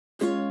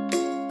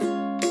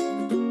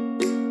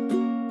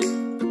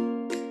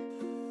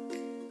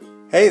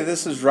Hey,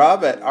 this is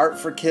Rob at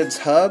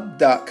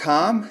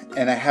artforkidshub.com,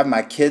 and I have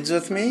my kids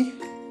with me.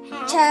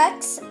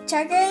 Chuckers,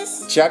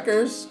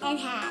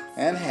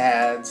 and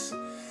Hads.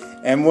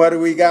 And what do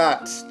we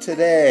got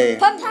today?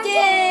 Pumpkins!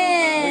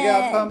 We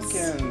got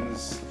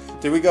pumpkins.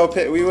 Did we go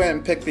pick? We went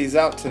and picked these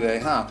out today,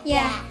 huh?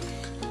 Yeah.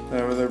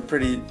 They're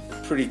pretty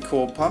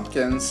cool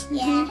pumpkins.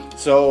 Yeah.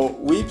 So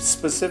we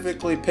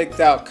specifically picked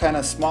out kind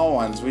of small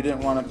ones. We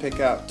didn't want to pick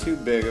out too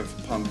big of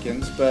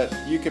pumpkins, but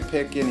you could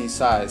pick any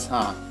size,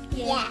 huh?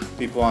 Yeah.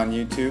 People on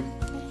YouTube,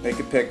 they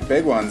could pick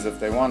big ones if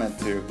they wanted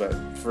to, but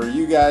for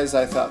you guys,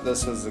 I thought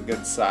this was a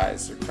good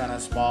size. They're kind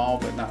of small,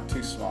 but not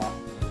too small.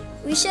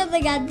 We should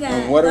have gotten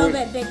a what little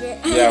bit bigger.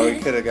 Yeah, we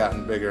could have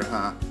gotten bigger,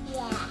 huh?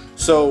 Yeah.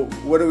 So,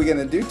 what are we going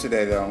to do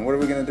today, though? What are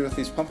we going to do with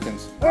these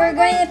pumpkins? We're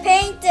going to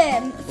paint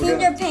them.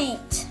 Finger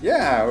paint.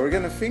 Yeah, we're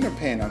going to finger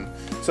paint them.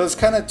 So it's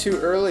kind of too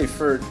early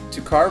to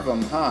carve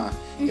them, huh?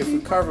 If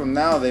we carve them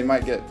now, they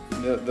might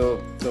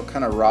they'll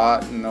kind of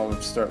rot and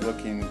they'll start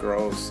looking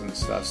gross and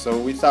stuff. So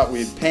we thought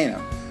we'd paint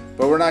them.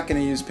 But we're not going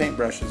to use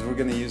paintbrushes. We're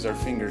going to use our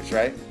fingers,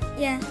 right?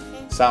 Yeah.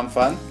 Sound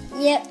fun?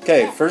 Yep.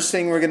 Okay, first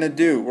thing we're going to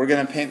do, we're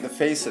going to paint the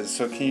faces.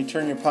 So can you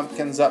turn your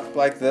pumpkins up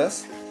like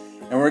this?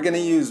 And we're going to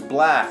use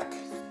black.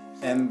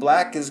 And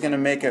black is going to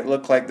make it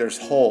look like there's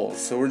holes.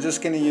 So we're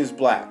just going to use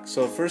black.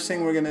 So first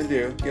thing we're going to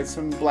do, get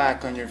some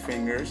black on your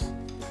fingers.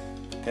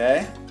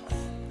 Okay?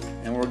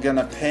 And we're going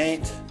to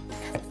paint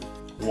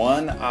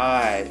one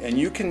eye. And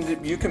you can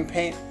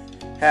paint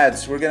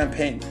heads. We're going to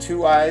paint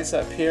two eyes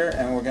up here,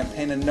 and we're going to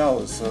paint a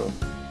nose. So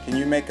can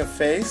you make a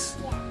face?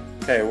 Yeah.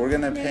 Okay, we're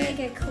going to paint.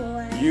 Make it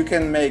cool. You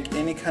can make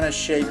any kind of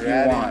shape you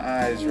want.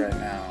 Eyes right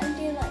now. I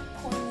do like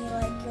pointy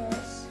like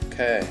yours.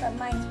 Okay. But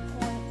mine's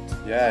point.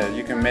 Yeah,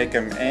 you can make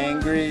them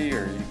angry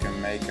or you can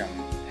make them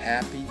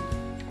happy.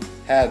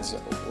 Hads,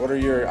 what are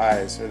your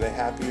eyes? Are they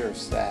happy or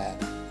sad?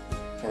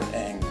 Or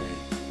angry?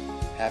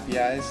 Happy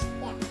eyes?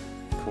 Yeah.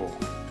 Cool.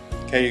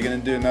 Okay, you're going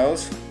to do a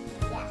nose?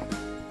 Yeah.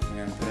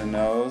 You're going to put a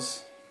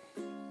nose.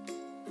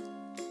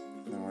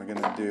 Then we're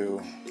going to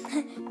do...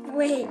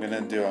 Wait. We're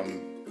going to do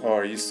them... Oh,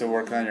 are you still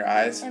working on your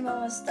eyes? I'm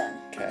almost done.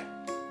 Okay.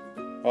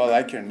 Oh, I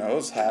like your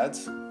nose,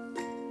 Hads.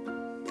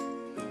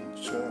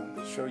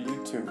 Show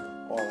YouTube.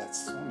 Oh,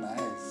 that's so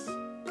nice.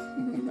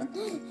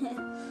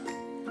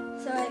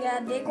 So I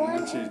got a big Why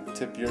one. don't you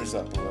tip yours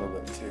up a little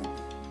bit too?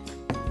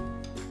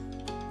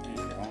 There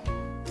you go.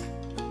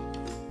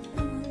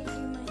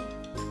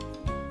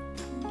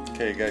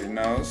 Okay, you got your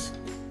nose.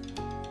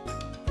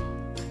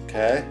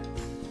 Okay.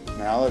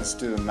 Now let's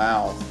do the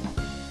mouth.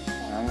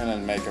 I'm gonna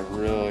make a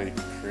really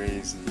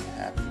crazy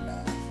happy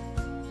mouth.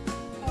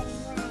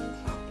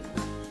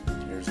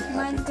 Here's a happy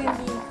Mine's gonna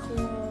mouth. be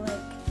cool,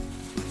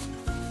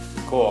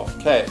 like. Cool.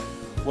 Okay.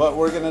 What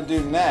we're gonna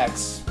do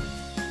next,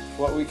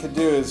 what we could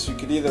do is you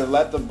could either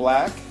let the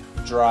black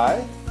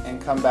dry and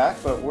come back,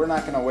 but we're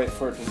not gonna wait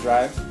for it to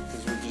dry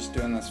because we're just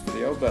doing this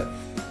video. But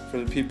for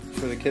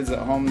the kids at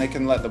home, they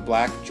can let the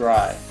black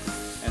dry,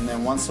 and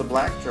then once the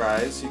black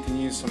dries, you can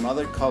use some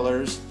other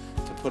colors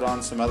to put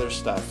on some other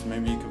stuff.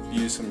 Maybe you could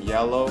use some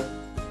yellow,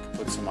 you could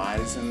put some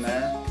eyes in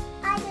there.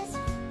 I just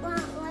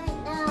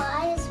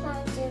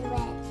want to do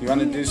red. You want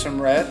to do some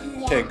red?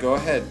 Yeah. Okay, go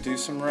ahead, do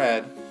some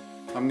red.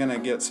 I'm gonna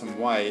get some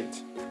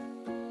white.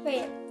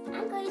 Wait.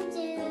 I'm going to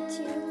do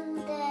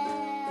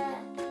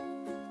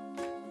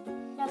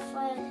the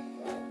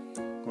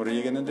forehead. What are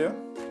you gonna do?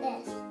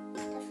 This,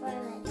 the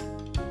forehead.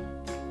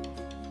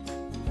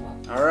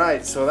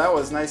 Alright, so that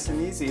was nice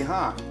and easy,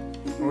 huh?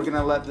 We're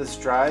gonna let this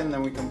dry and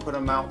then we can put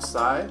them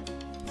outside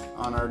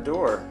on our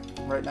door,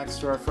 right next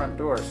to our front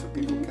door so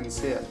people can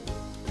see it.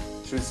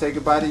 Should we say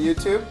goodbye to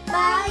YouTube?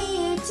 Bye,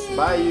 YouTube.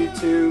 Bye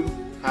YouTube.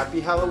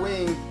 Happy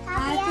Halloween.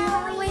 Happy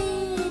Halloween.